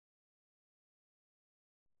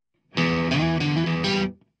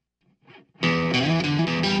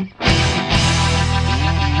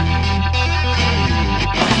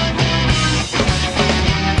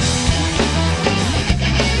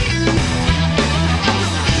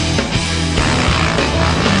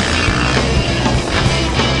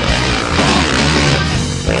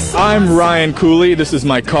I'm Ryan Cooley. This is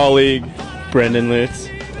my colleague Brendan Lutz.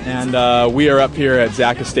 And we are up here at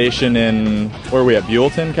Zaka Station in, where are we at,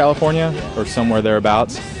 Buellton, California? Or somewhere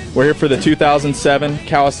thereabouts. We're here for the 2007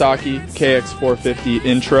 Kawasaki KX450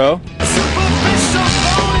 Intro.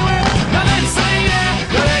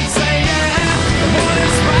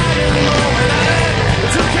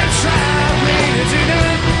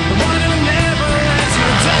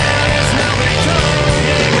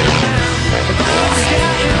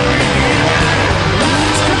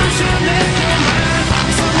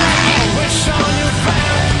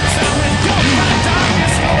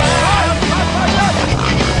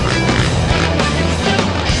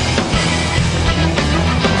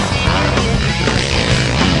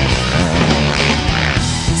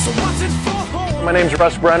 My name's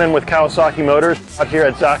Russ Brennan with Kawasaki Motors, out here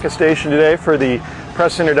at Zaka Station today for the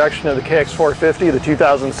press introduction of the KX450, the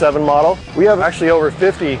 2007 model. We have actually over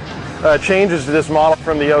 50 changes to this model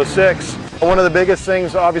from the 06. One of the biggest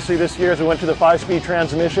things obviously this year is we went to the 5-speed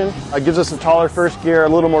transmission. It gives us a taller first gear, a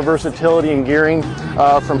little more versatility in gearing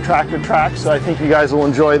from track to track, so I think you guys will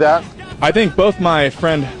enjoy that. I think both my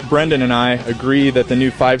friend Brendan and I agree that the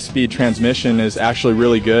new 5-speed transmission is actually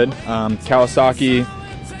really good. Kawasaki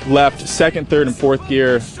left second, third, and fourth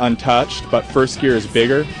gear untouched, but first gear is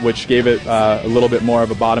bigger, which gave it a little bit more of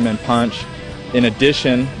a bottom end punch. In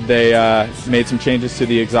addition, they made some changes to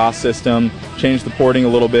the exhaust system, changed the porting a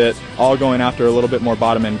little bit, all going after a little bit more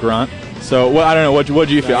bottom end grunt. So, well, I don't know, what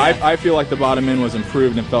do you feel? I feel like the bottom end was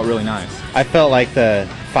improved and felt really nice. I felt like the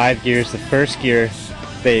 5 gears, the first gear,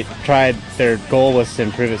 they tried, their goal was to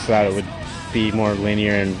improve it so that it would be more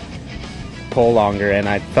linear and pull longer, and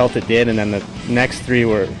I felt it did, and then the next 3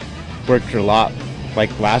 worked a lot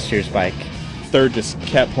like last year's bike. Third just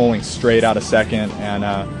kept pulling straight out of second, and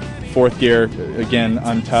fourth gear, again,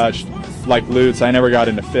 untouched. Like Lutz, I never got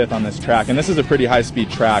into fifth on this track, and this is a pretty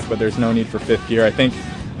high-speed track, but there's no need for fifth gear. I think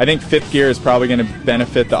fifth gear is probably going to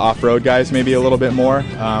benefit the off-road guys maybe a little bit more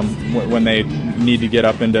when they need to get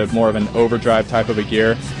up into more of an overdrive type of a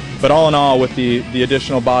gear. But all in all, with the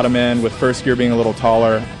additional bottom end, with first gear being a little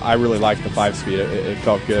taller, I really liked the 5-speed. It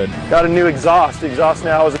felt good. Got a new exhaust. The exhaust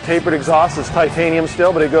now is a tapered exhaust. It's titanium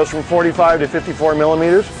still, but it goes from 45 to 54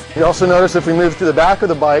 millimeters. You also notice if we move to the back of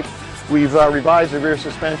the bike, we've revised the rear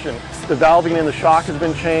suspension. The valving in the shock has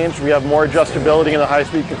been changed. We have more adjustability in the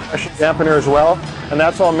high-speed compression dampener as well, and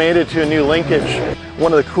that's all made it to a new linkage.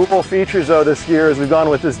 One of the cool features though this year is we've gone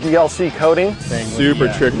with this DLC coating.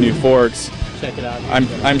 Super trick new forks. Check it out.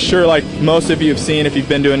 I'm sure, like most of you have seen, if you've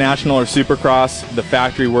been to a national or supercross, the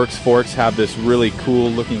factory works forks have this really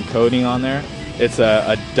cool looking coating on there. It's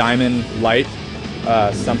a diamond light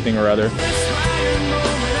something or other.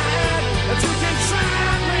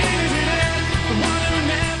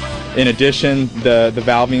 In addition, the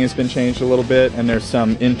valving has been changed a little bit, and there's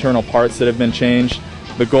some internal parts that have been changed.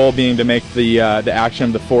 The goal being to make the action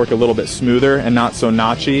of the fork a little bit smoother and not so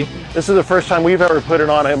notchy. This is the first time we've ever put it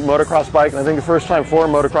on a motocross bike, and I think the first time for a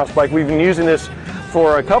motocross bike. We've been using this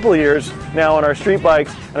for a couple of years now on our street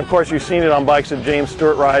bikes, and of course you've seen it on bikes that James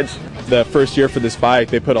Stewart rides. The first year for this bike,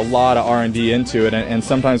 they put a lot of R&D into it, and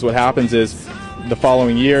sometimes what happens is the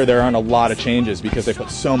following year there aren't a lot of changes because they put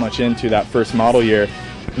so much into that first model year.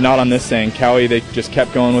 Not on this thing. Cowie, they just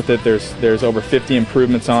kept going with it. There's over 50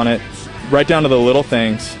 improvements on it, right down to the little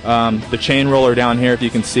things. The chain roller down here, if you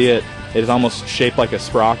can see it, is almost shaped like a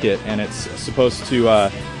sprocket, and it's supposed to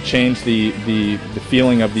change the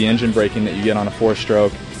feeling of the engine braking that you get on a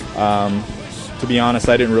 4-stroke. To be honest,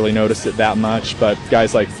 I didn't really notice it that much, but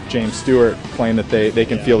guys like James Stewart claim that they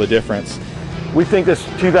can feel the difference. We think this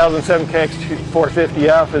 2007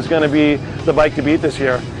 KX450F is going to be the bike to beat this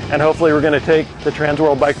year, and hopefully we're going to take the Trans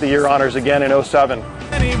World Bike of the Year honors again in 07.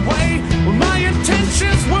 Anyway, well, my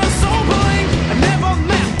intentions were so blank, I never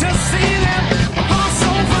meant to see them. I pass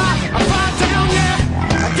over, I fly down, yeah.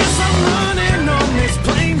 I guess I'm running on this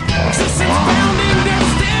plane. Existence bound in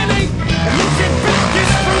destiny, and looking back is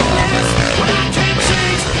fruitless. When I can't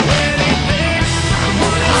change anything, the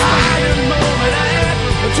one inspired moment I had,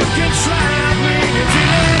 but you can try bring it to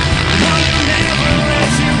it. The one who never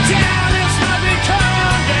lets you down, it's not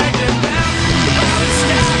become dragged down. The valley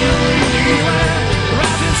sky really wide.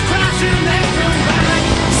 Crashing and come back.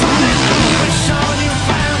 Something I wish all you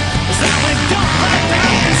found is that we don't back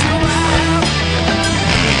down, 'cause you're out.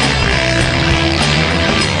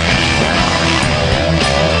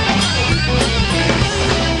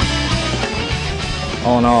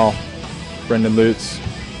 All in all, Brendan Lutz,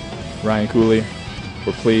 Ryan Cooley,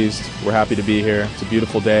 we're pleased. We're happy to be here. It's a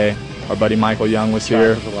beautiful day. Our buddy Michael Young was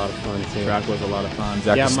here. Track was a lot of fun too. Track was a lot of fun.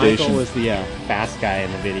 Zaka yeah, Station. Michael was the fast guy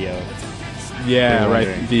in the video. Yeah, You're right.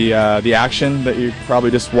 wondering. The action that you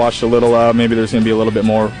probably just watched a little of. Maybe there's going to be a little bit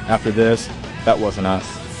more after this. That wasn't us.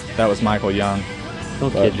 That was Michael Young.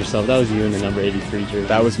 Don't kid yourself. That was you in the number 83 jersey.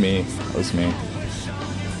 That was me. That was me.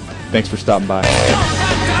 Thanks for stopping by.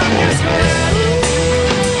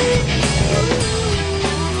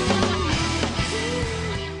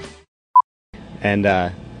 And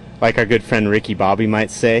like our good friend Ricky Bobby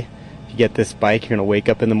might say, if you get this bike, you're going to wake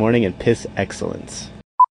up in the morning and piss excellence.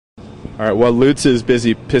 All right, while Lutz is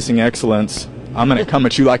busy pissing excellence, I'm going to come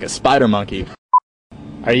at you like a spider monkey.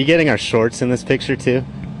 Are you getting our shorts in this picture too?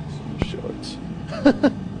 Shorts. You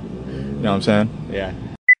know what I'm saying? Yeah.